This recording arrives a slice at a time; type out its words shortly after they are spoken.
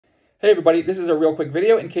Hey everybody, this is a real quick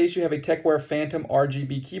video in case you have a TECWARE Phantom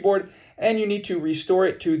RGB keyboard and you need to restore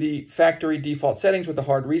it to the factory default settings with a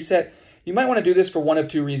hard reset. You might want to do this for one of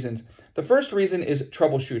two reasons. The first reason is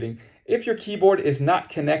troubleshooting. If your keyboard is not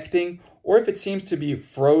connecting, or if it seems to be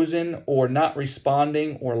frozen or not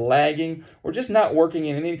responding or lagging or just not working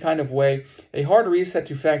in any kind of way, a hard reset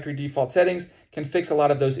to factory default settings can fix a lot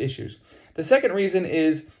of those issues. The second reason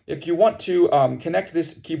is if you want to connect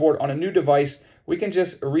this keyboard on a new device, we can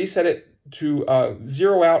just reset it to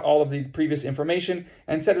zero out all of the previous information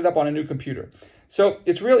and set it up on a new computer. So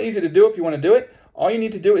it's real easy to do if you want to do it. All you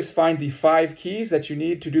need to do is find the 5 keys that you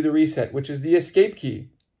need to do the reset, which is the escape key,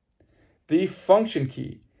 the function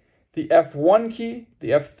key, the F1 key,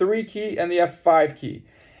 the F3 key, and the F5 key.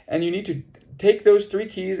 And you need to take those 3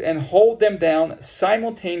 keys and hold them down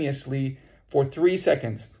simultaneously for 3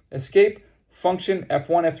 seconds. Escape, function,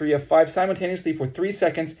 F1, F3, F5 simultaneously for 3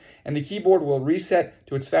 seconds, and the keyboard will reset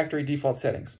to its factory default settings.